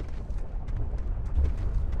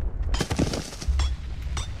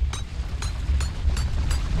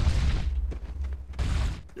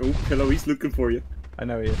 Oh, Pillow, he's looking for you. I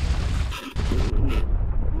know he is.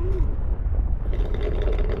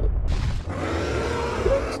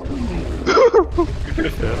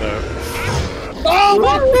 Oh,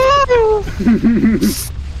 what?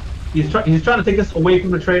 He's trying to take us away from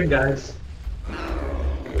the train, guys.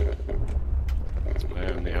 That's my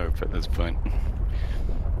only hope at this point.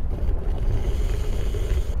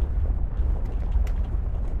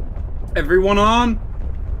 Everyone on?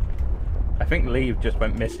 I think Lee just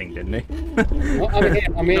went missing, didn't he? Oh, I'm here.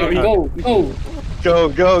 I'm here. No, Go.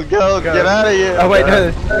 Go, get out of here! Oh wait,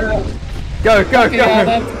 no. Go! Yeah,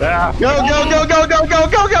 that's... Go!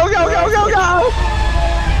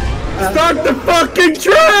 Start the fucking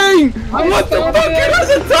train! What the fuck? It has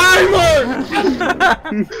a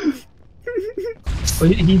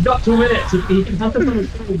timer! He's got 2 minutes. He can hunt us on the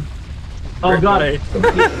train. Oh god.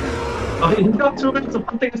 He's got 2 minutes of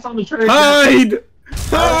hunting us on the train. Hide!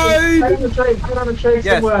 Hide on the train. Hide on the train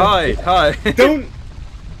Yes, somewhere. hide. Don't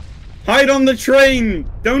hide on the train.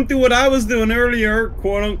 Don't do what I was doing earlier,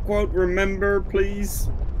 quote unquote. Remember, please.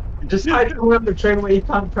 Just hide somewhere on the train where he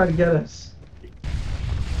can't try to get us.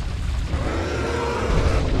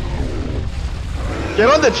 Get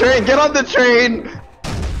on the train! Get on the train!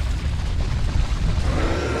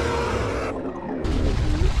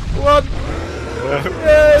 What?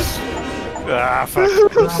 Yes! Ah, fuck.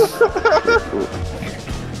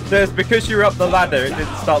 There's because you're up the ladder, it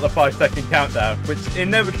didn't start the 5-second countdown, which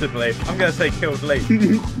inevitably, I'm gonna say killed Lee.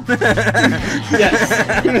 Yes.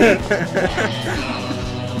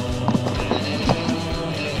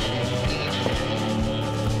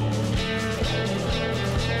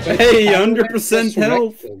 Hey, 100%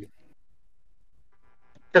 health.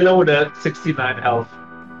 Hello with a 69 health.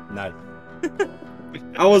 Nice.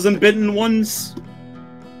 I wasn't bitten once.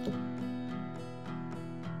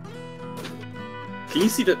 Can you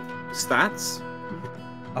see the stats?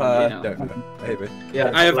 Yeah. Don't know. Maybe. Yeah,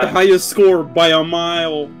 I have the highest score by a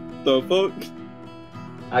mile. The fuck?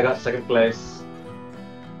 I got 2nd place.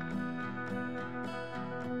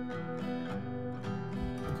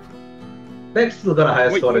 Nick's still got a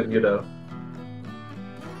higher score than you though.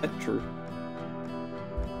 That's true.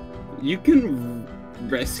 You can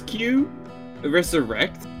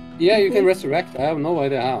resurrect? Yeah, you can resurrect. I have no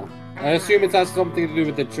idea how. I assume it has something to do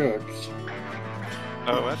with the church.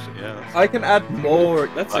 Oh, actually, yeah. That's... I can add more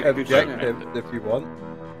That's a good objectives if you want.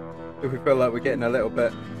 If we feel like we're getting a little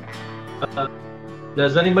bit.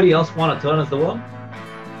 Does anybody else want to turn as the one?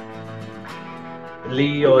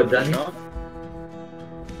 Lee or Danny? I'll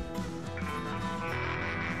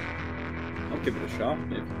give it a shot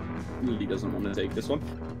if Lee doesn't want to take this one.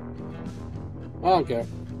 I don't care.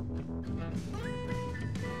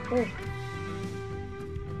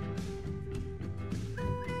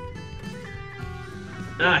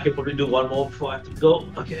 I can probably do one more before I have to go.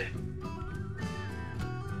 Okay.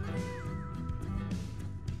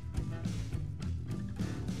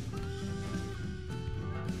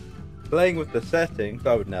 Playing with the settings,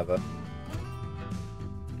 I would never.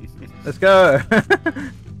 Let's go!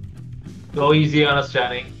 Go easy on us,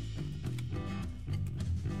 Johnny.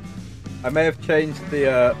 I may have changed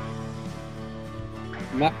the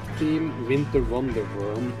Map theme Winter Wonder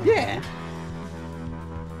Worm. Yeah!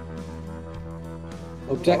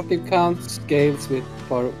 Objective count scales with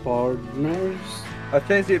partners. I've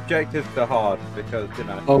changed the objectives to hard because, you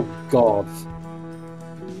know. Oh god.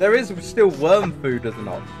 There is still worm food as an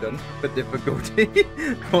option for difficulty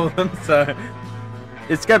for them, so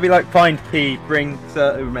it's gonna be like find key, bring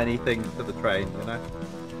so many things to the train, you know.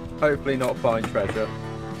 Hopefully not find treasure.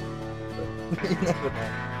 You never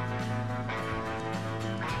know.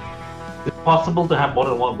 Is it possible to have more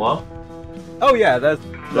than one worm? Oh yeah, there's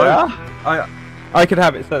Yeah? I could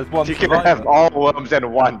have it so there's one. You can survivor. have all worms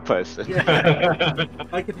and one person. Yeah.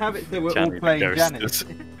 I could have it so we're all Johnny the playing ghost Janet. is-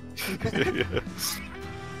 Yeah.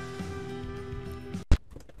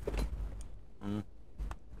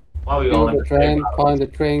 Why are we all Find in the the train, same find the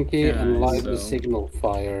train key, Yeah, and light the so- signal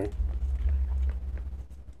fire.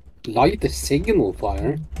 Light the signal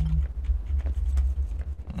fire?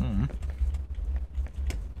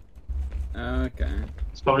 Okay.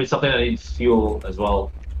 It's probably something that needs fuel as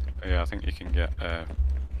well. Yeah, I think you can get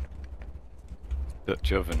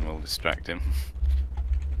Dutch oven will distract him.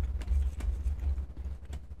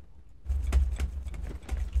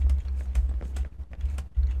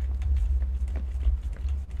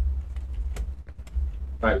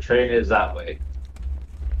 Right, train is that way.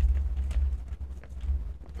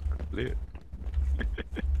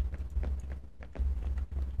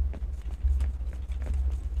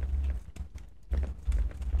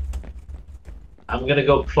 I'm gonna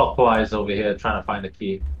go clockwise over here trying to find the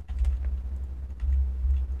key.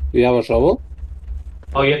 Do you have a shovel?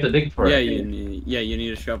 Oh, you have to dig for Yeah, it. you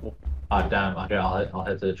need a shovel. Ah, damn. Okay, I'll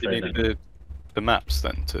head to the Do you train need then. the maps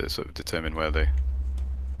then to sort of determine where to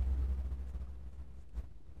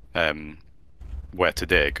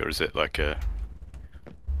dig, or is it like a?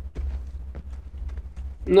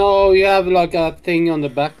 No, you have like a thing on the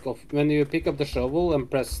back of when you pick up the shovel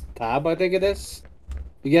and press tab, I think it is.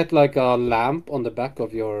 You get like a lamp on the back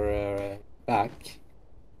of your back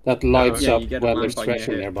that lights Yeah, up you get a when lamp there's on your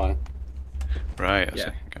treasure hip. nearby. Right, I see.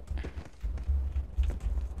 Yeah. Okay.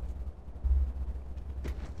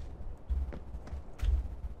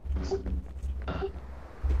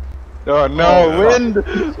 Oh no, wind!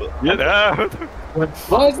 Get out!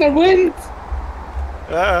 Why is there wind?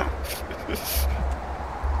 Ah.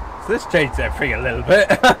 So this changed everything a little bit.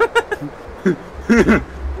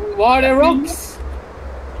 Why are there rocks?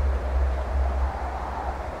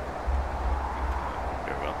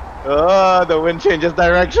 Very well. Oh, the wind changes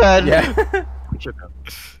direction! Yeah.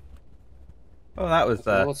 Well, that was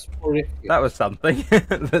That was horrific. that was something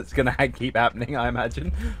that's gonna keep happening, I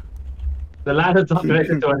imagine. The ladder's not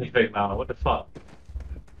connected to anything now. What the fuck?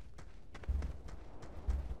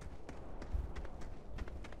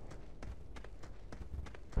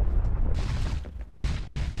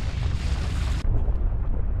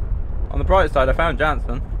 On the bright side, I found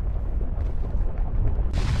Jansen.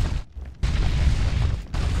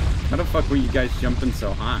 How the fuck were you guys jumping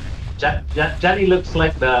so high? Jenny looks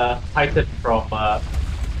like the Titan from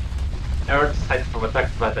Eric's Titan from Attack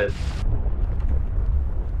of Titan.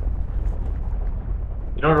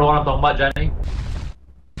 You know the one I'm talking about, Jenny?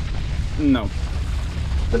 No.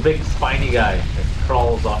 The big spiny guy that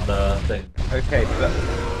crawls on the thing. Okay, but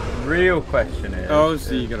real question is. Oh,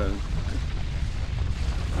 so you gotta.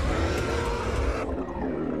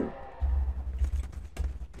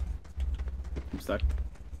 I'm stuck.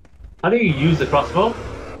 How do you use the crossbow?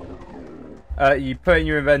 You put it in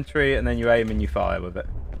your inventory and then you aim and you fire with it.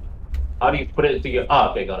 How do you put it into your... Oh,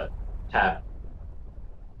 okay, got it. Tab.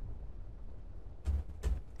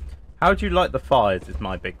 How do you light the fires is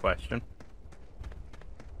my big question.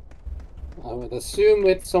 I would assume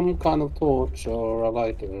with some kind of torch or a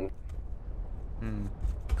lighter.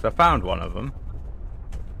 Because I found one of them.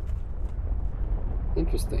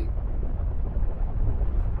 Interesting.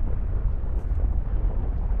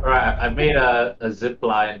 Alright, I made a zip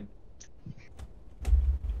line.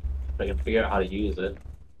 I can figure out how to use it.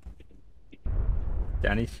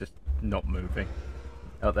 Danny's just not moving.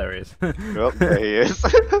 Oh, there he is. Oh, there he is.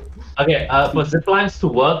 Okay, for zip lines to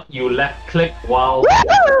work, you left click while...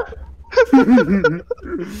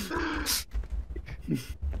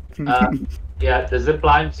 yeah, the zip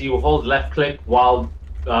lines, you hold left click while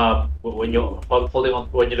when you're holding on,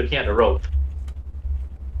 when you're looking at the rope.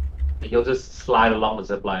 You'll just slide along the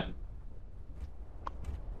zip line.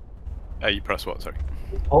 You press what? Sorry.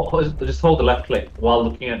 Just hold the left click while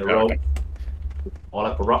looking at the Oh, rope. okay. Or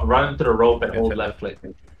like run into the rope and Yes, hold it left click.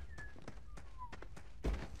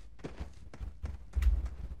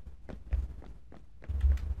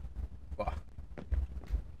 Wow.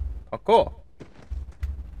 Parkour.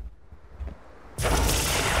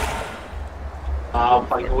 I'll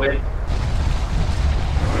fucking win.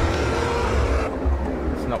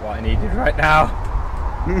 It's not what I needed right now.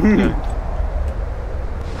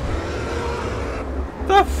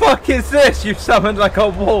 The fuck is this? You've summoned like a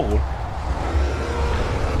wall.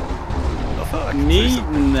 I thought I could Me see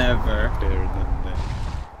something never. there and then.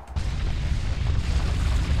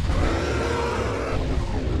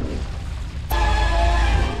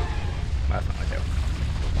 That's not ideal.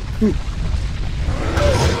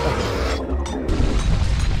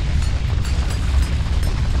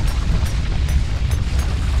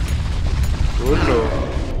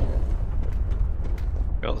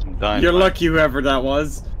 Got some dynamite. You're lucky, whoever that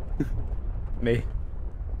was. Me.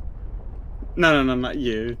 No, not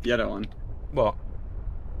you. The other one. What?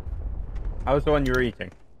 I was the one you were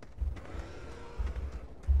eating.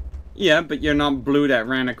 Yeah, but you're not blue that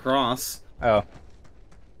ran across. Oh.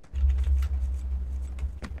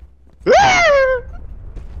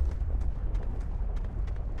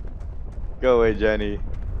 Go away, Jenny.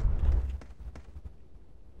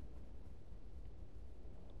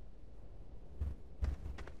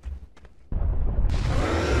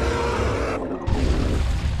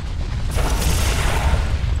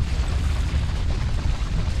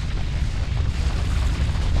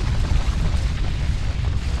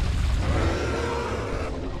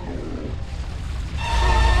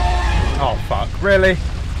 Oh fuck, really?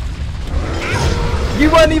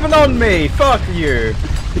 You weren't even on me! Fuck you!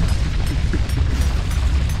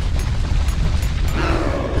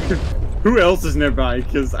 Who else is nearby?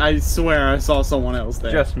 Because I swear I saw someone else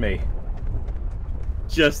there. Just me.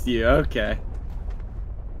 Just you, okay.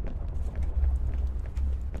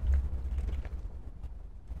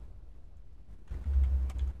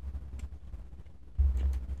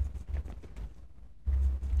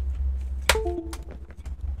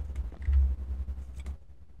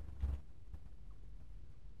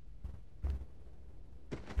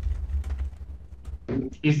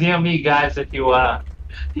 He's near me, guys. If you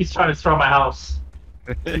he's trying to destroy my house.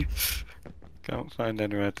 Can't find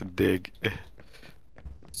anywhere to dig.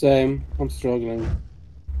 Same. I'm struggling.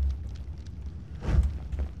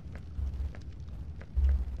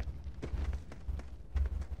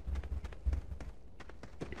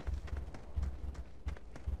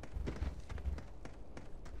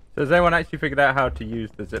 So has anyone actually figured out how to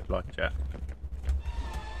use the zipline chat?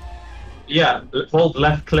 Yeah, hold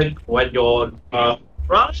left click when you're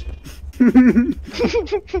rushed.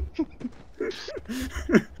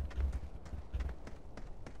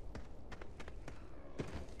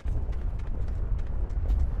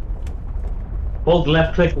 Hold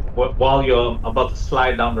left click while you're about to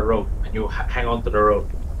slide down the rope, and you hang on to the rope.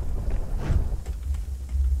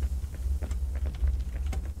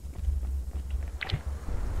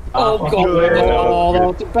 Oh god! Oh, that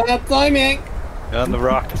was a bad timing. On the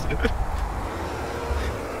rocks.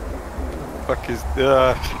 Fuck is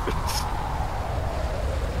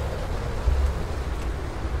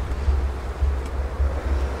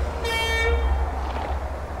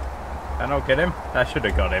Can I get him? That should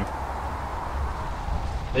have got him.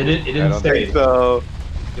 It I didn't don't say. think so.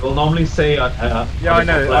 It will normally say. Yeah, I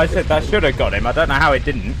know. I said that should have got him. I don't know how it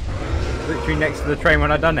didn't. Literally next to the train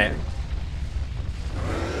when I done it.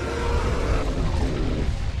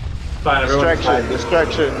 Fine, Distraction,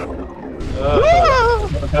 distraction.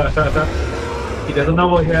 He doesn't know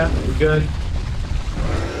we're here. We're good.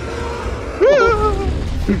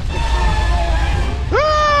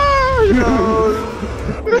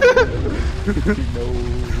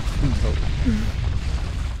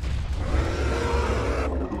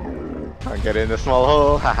 I'll get in the small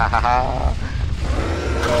hole. Ha ha ha ha.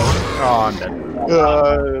 Oh, I'm dead.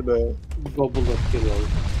 No. Gobbled up pillow.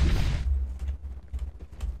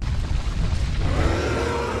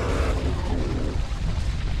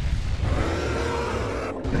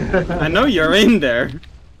 I know you're in there.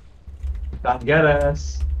 Can't get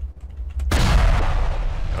us.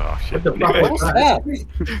 oh shit. What the fuck was What's that?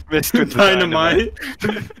 that? Missed with the Dynamite.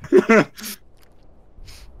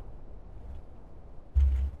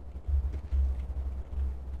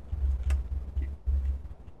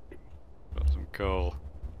 Got some coal.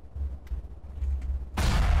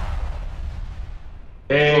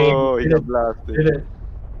 Hey, Oh, he did got it, blasted. did it.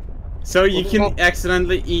 So you can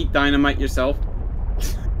accidentally eat dynamite yourself.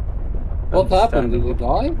 What happened? Did you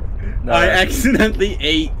die? No. I accidentally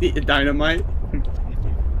ate the dynamite.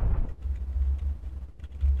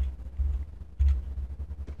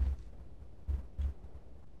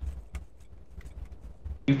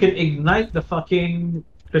 You can ignite the fucking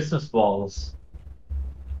Christmas balls.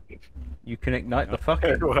 You can ignite the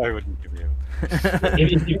fucking. Why wouldn't you be able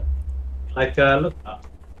If you, like, look,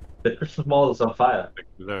 the Christmas ball is on fire. to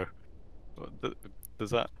glow?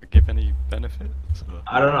 Does that give any benefits? Or?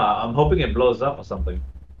 I don't know. I'm hoping it blows up or something.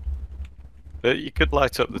 You could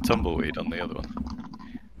light up the tumbleweed on the other one.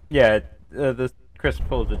 Yeah, the crisp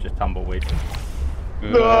balls are just tumbleweed.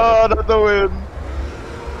 No, not the win.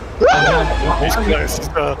 He's close.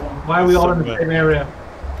 Why are we all in the same area?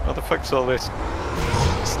 What the fuck's all this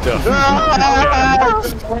stuff?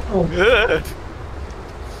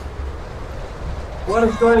 What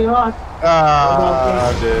is going on?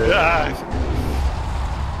 Ah, dude.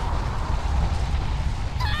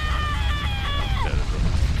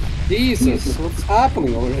 Jesus, what's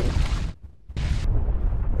happening over here?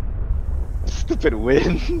 Stupid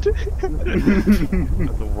wind.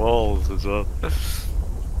 The walls as well.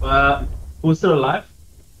 Who's still alive?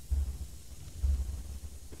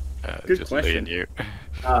 Good Just question. Lee and you.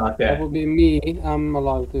 That Okay. would be me. I'm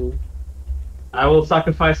alive too. I will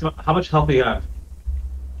sacrifice. How much health do you have?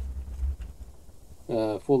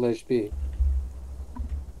 Full HP.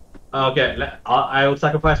 Okay, I will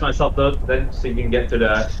sacrifice myself though, then so you can get to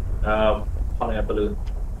the hot air balloon.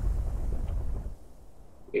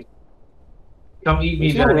 Come eat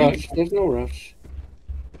me, There's no Danny. rush. There's no rush.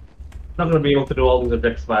 Not gonna be able to do all these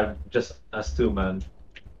objectives by just us two, man.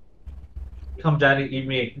 Come, Danny, eat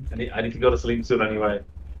me. I need to go to sleep soon anyway.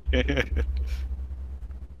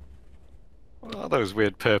 What are those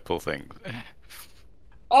weird purple things?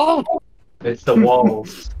 Oh! It's the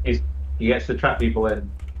walls. He gets to trap people in.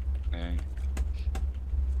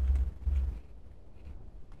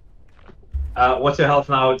 What's your health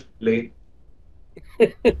now, Lee?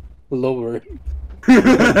 Lower.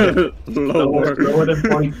 Lower than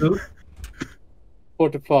 42?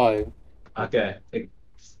 45. Okay. It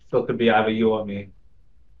still could be either you or me.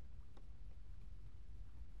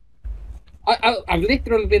 I've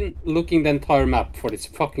literally been looking the entire map for this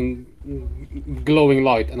fucking glowing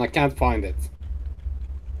light and I can't find it.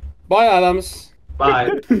 Bye, Adams.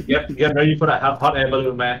 Bye. Get ready for that hot air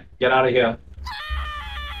balloon, man. Get out of here.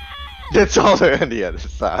 It's all on the other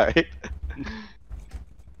side.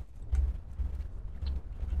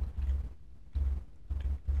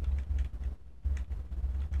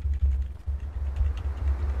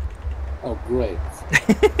 Oh, great.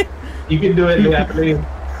 You can do it, Leah, please.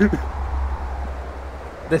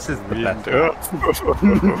 This is the best.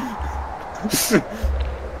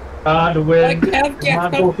 The wind. I can't get My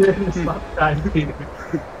up. boat is not shining.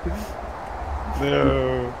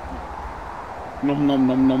 No. Nom nom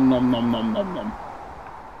nom nom nom nom nom nom nom.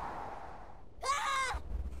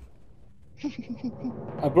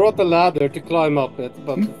 I brought a ladder to climb up it,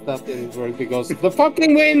 but that didn't work because the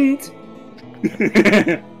fucking wind!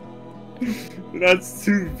 That's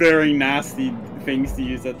two very nasty things to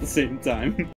use at the same time.